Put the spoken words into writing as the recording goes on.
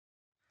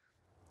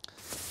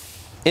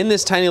In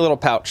this tiny little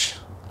pouch,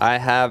 I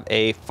have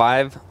a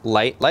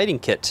 5-light lighting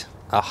kit.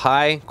 A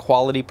high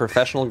quality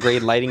professional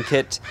grade lighting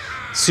kit,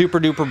 super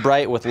duper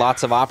bright with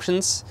lots of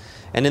options.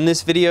 And in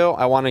this video,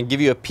 I want to give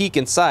you a peek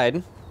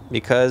inside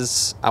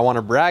because I want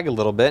to brag a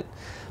little bit.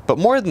 But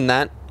more than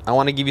that, I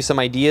want to give you some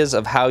ideas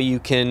of how you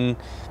can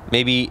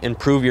maybe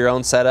improve your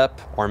own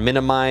setup or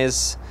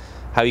minimize,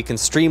 how you can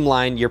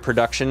streamline your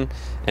production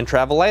and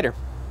travel lighter.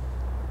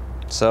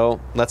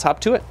 So let's hop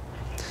to it.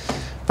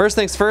 First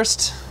things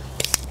first,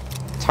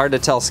 it's hard to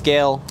tell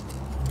scale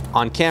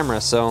on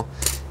camera, so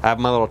I have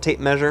my little tape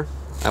measure.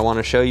 I want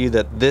to show you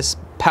that this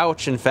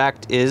pouch, in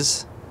fact,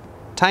 is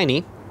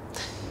tiny.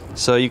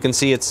 So you can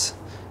see it's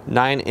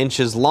 9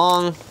 inches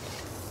long.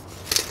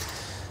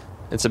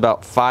 It's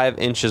about 5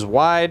 inches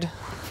wide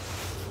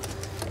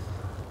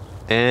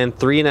and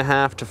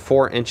 3.5 to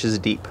 4 inches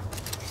deep.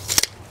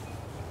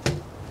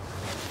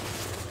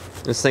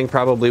 This thing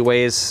probably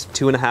weighs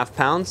 2.5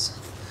 pounds.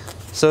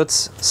 So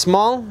it's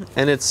small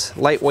and it's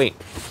lightweight.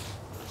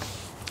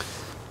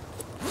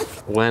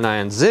 When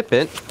I unzip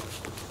it,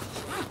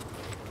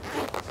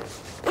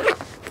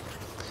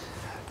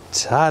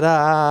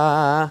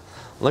 ta-da!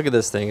 Look at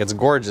this thing, it's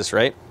gorgeous,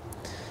 right?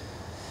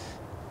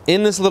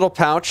 In this little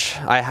pouch,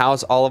 I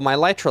house all of my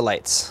Litra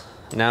lights.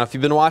 Now, if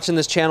you've been watching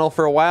this channel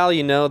for a while,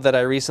 you know that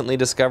I recently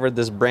discovered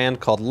this brand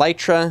called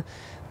Litra.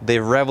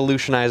 They've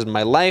revolutionized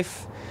my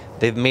life.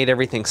 They've made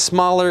everything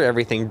smaller,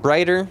 everything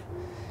brighter,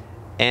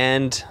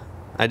 and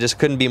I just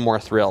couldn't be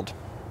more thrilled.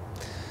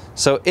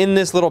 So in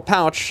this little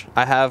pouch,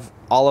 I have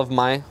all of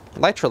my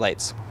Litra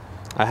lights.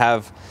 I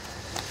have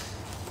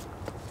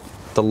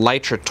the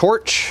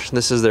LitraTorch.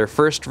 This is their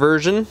first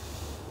version.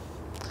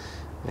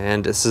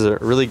 And this is a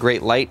really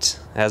great light.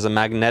 It has a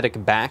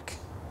magnetic back,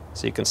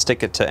 so you can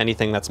stick it to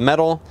anything that's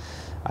metal.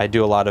 I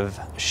do a lot of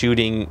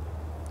shooting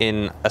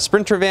in a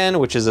Sprinter van,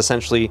 which is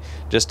essentially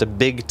just a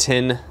big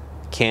tin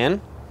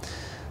can.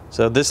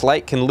 So this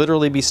light can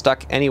literally be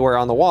stuck anywhere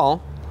on the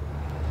wall.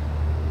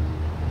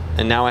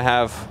 And now I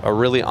have a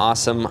really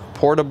awesome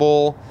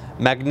portable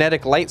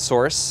magnetic light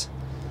source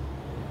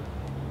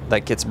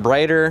that gets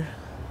brighter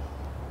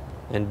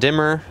and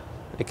dimmer.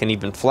 It can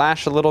even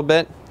flash a little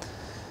bit.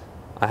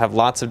 I have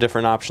lots of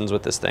different options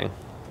with this thing.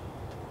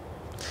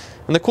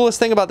 And the coolest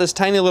thing about this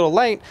tiny little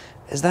light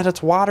is that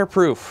it's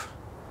waterproof.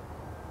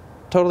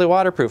 Totally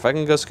waterproof. I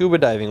can go scuba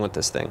diving with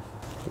this thing.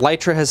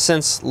 Litra has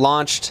since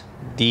launched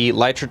the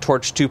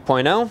LitraTorch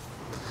 2.0.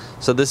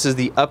 So this is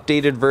the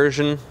updated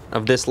version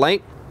of this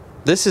light.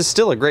 This is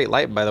still a great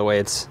light, by the way.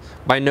 It's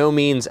by no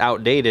means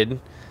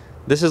outdated.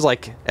 This is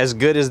like as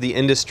good as the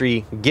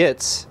industry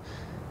gets,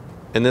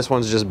 and this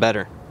one's just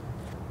better.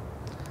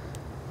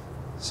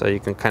 So you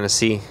can kind of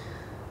see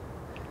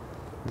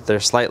that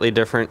they're slightly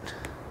different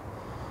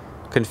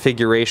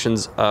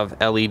configurations of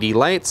LED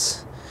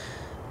lights.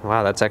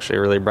 Wow, that's actually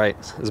really bright.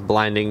 It's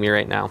blinding me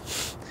right now.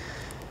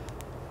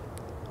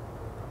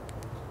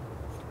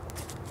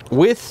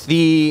 With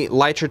the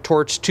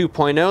LitraTorch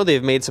 2.0,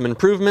 they've made some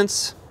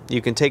improvements.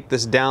 You can take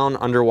this down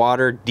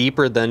underwater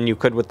deeper than you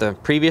could with the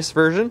previous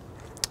version.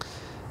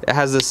 It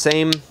has the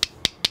same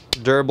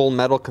durable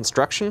metal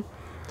construction,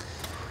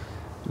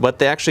 but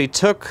they actually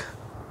took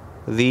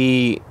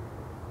the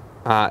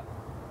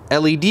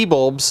LED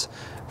bulbs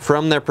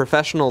from their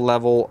professional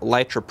level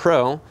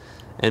LitraPro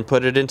and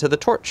put it into the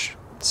torch.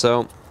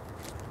 So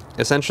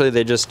essentially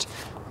they just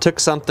took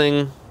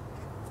something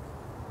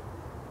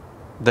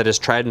that is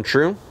tried and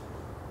true,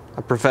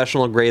 a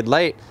professional grade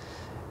light,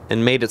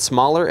 and made it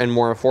smaller and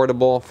more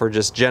affordable for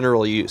just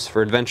general use,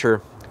 for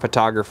adventure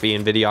photography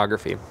and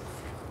videography.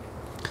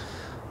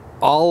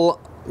 All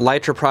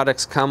Litra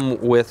products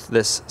come with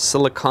this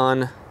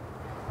silicone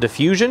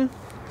diffusion.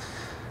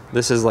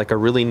 This is like a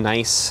really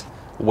nice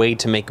way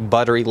to make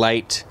buttery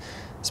light.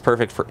 It's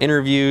perfect for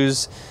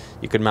interviews.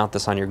 You can mount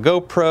this on your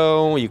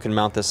GoPro, you can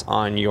mount this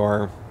on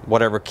your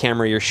whatever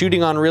camera you're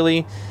shooting on,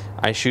 really.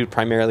 I shoot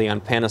primarily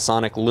on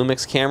Panasonic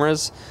Lumix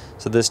cameras,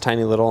 so this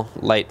tiny little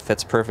light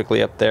fits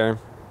perfectly up there,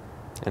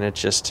 and it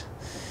just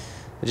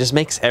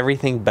makes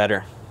everything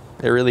better.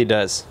 It really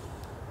does.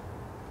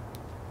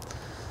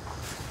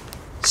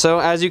 So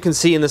as you can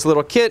see in this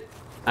little kit,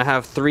 I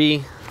have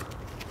 3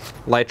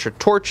 Litra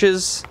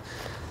torches.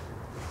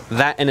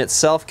 That in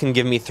itself can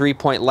give me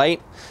 3-point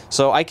light,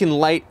 so I can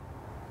light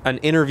an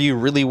interview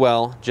really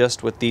well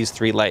just with these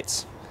 3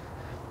 lights.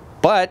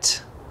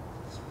 But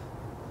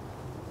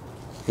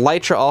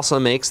Litra also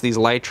makes these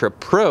Litra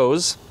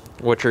Pros,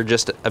 which are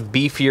just a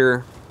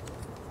beefier,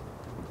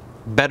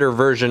 better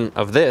version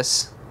of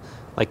this.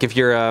 Like if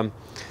you're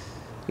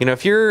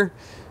if you're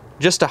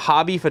just a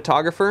hobby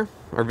photographer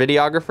or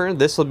videographer,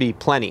 this will be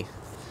plenty.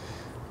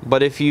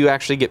 But if you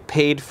actually get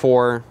paid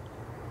for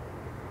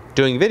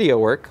doing video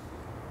work,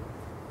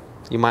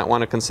 you might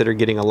want to consider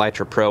getting a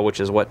Litra Pro,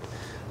 which is what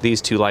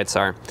these 2 lights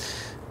are.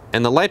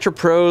 And the Litra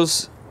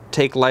Pros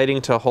take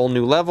lighting to a whole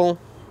new level.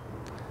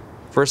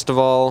 First of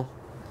all,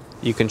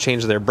 you can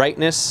change their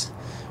brightness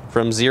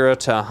from 0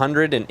 to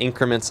 100 in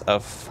increments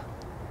of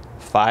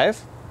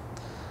 5.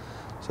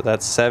 So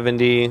that's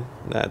 70,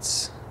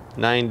 that's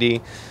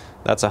 90,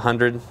 that's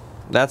 100.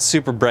 That's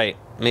super bright.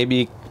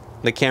 Maybe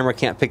the camera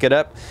can't pick it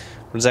up,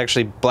 but it's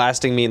actually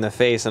blasting me in the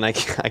face and I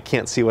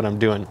can't see what I'm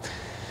doing.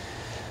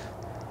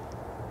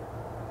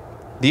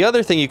 The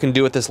other thing you can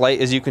do with this light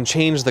is you can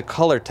change the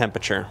color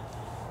temperature.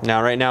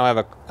 Now right now I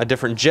have a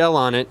different gel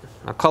on it,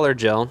 a color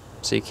gel,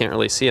 so you can't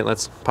really see it.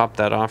 Let's pop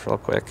that off real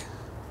quick.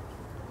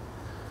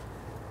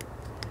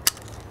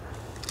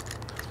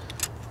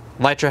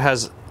 Litra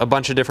has a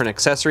bunch of different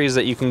accessories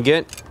that you can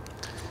get,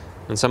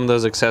 and some of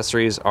those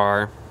accessories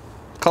are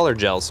color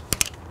gels.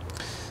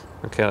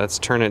 Okay, let's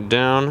turn it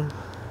down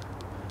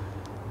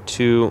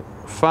to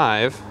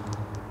 5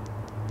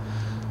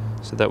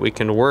 so that we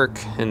can work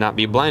and not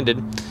be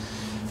blinded.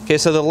 Okay,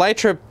 so the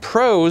Litra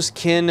Pros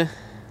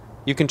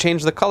you can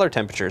change the color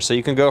temperature. So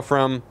you can go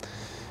from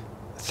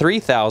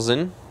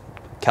 3000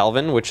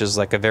 Kelvin, which is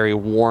like a very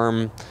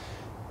warm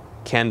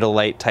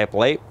candlelight type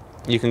light.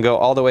 You can go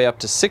all the way up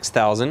to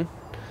 6000,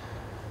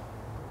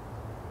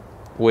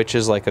 which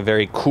is like a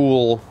very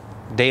cool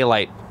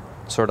daylight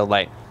sort of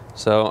light.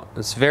 So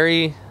it's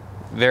very,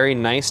 very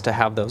nice to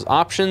have those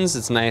options.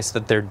 It's nice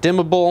that they're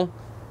dimmable.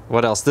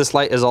 What else? This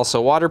light is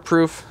also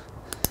waterproof.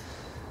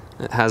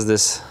 It has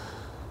this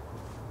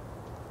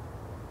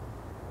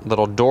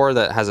little door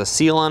that has a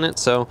seal on it.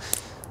 So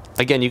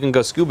again, you can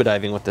go scuba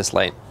diving with this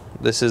light.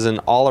 This is an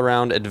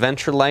all-around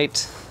adventure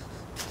light.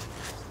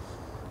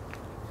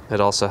 It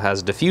also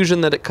has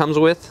diffusion that it comes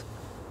with.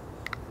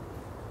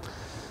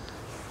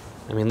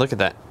 I mean, look at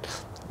that.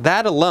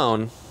 That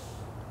alone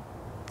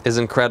is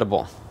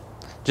incredible.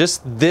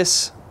 Just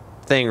this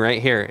thing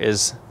right here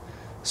is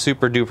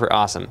super duper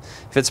awesome.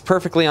 If it's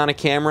perfectly on a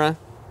camera,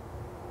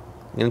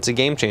 it's a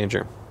game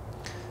changer.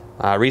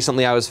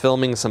 Recently I was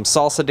filming some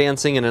salsa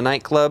dancing in a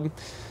nightclub,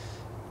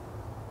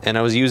 and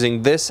I was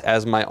using this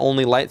as my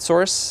only light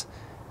source,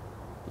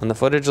 and the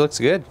footage looks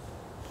good.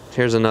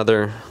 Here's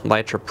another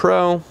Litra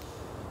Pro.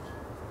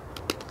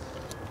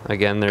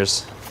 Again,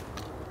 there's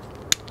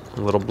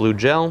a little blue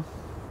gel.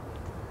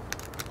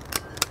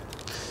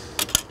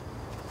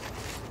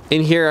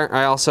 In here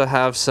I also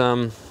have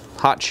some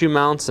hot shoe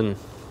mounts and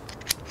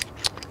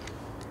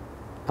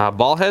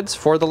ball heads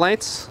for the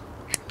lights.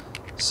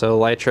 So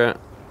Litra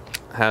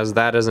has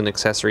that as an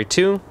accessory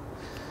too.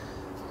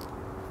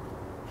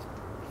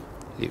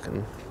 You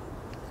can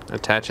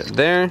attach it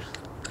there.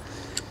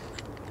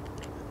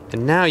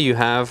 And now you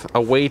have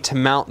a way to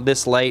mount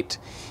this light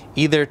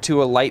either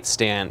to a light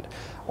stand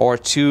or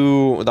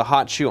to the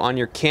hot shoe on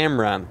your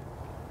camera,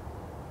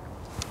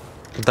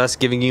 thus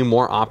giving you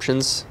more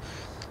options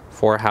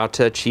for how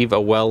to achieve a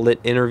well-lit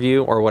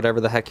interview or whatever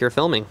the heck you're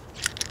filming.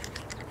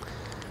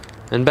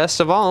 And best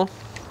of all,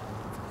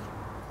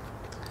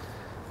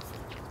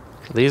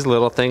 these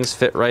little things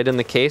fit right in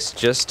the case,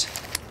 just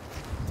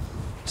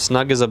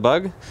snug as a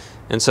bug.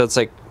 And so it's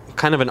like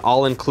kind of an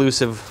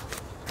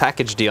all-inclusive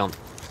package deal.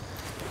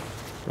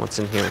 What's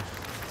in here?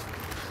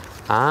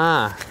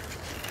 Ah,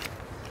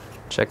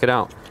 check it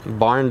out.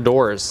 Barn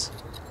doors.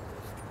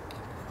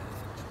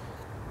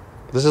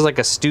 This is like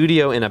a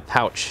studio in a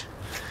pouch.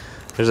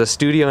 There's a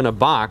studio in a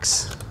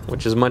box,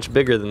 which is much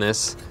bigger than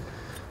this.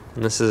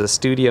 And this is a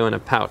studio in a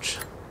pouch.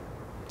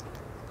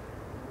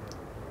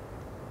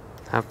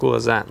 How cool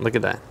is that? Look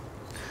at that.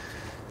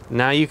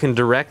 Now you can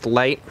direct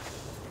light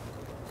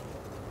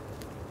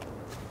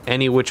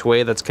any which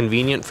way that's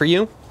convenient for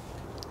you.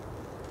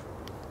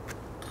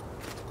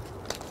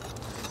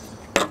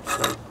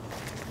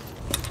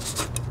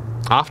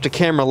 Off to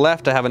camera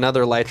left, I have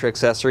another Litra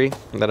accessory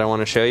that I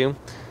want to show you.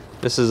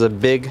 This is a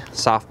big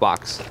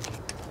softbox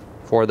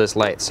for this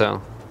light.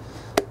 So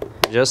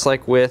just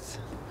like with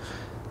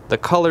the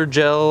color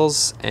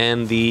gels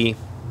and the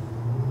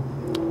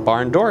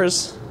barn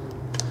doors,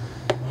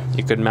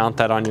 you could mount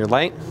that on your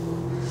light.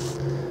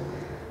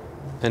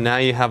 And now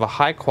you have a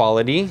high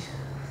quality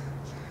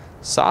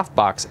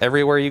softbox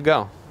everywhere you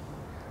go.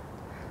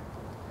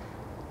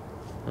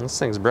 This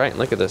thing's bright.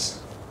 Look at this.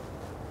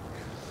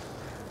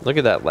 Look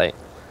at that light.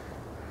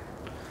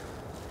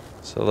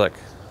 So look,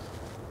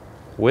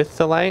 with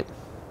the light,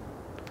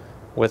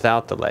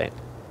 without the light.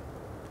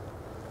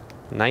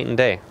 Night and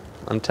day.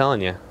 I'm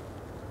telling you.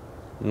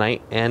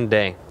 Night and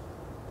day.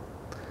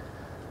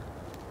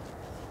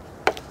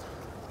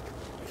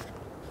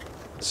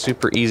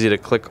 Super easy to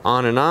click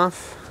on and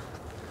off.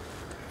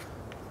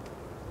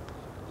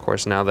 Of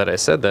course, now that I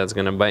said that, it's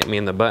going to bite me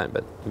in the butt,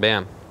 but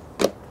bam.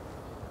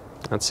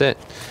 That's it.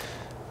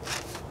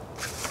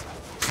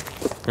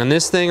 And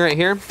this thing right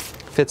here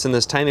fits in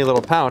this tiny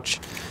little pouch,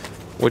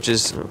 which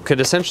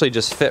could essentially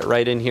just fit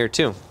right in here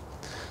too.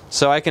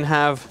 So I can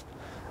have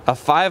a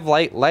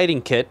 5-light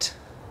lighting kit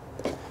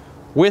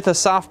with a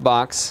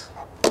softbox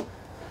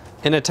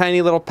in a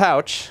tiny little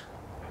pouch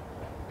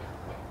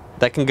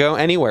that can go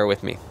anywhere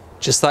with me.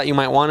 Just thought you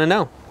might want to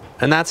know.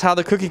 And that's how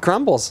the cookie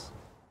crumbles.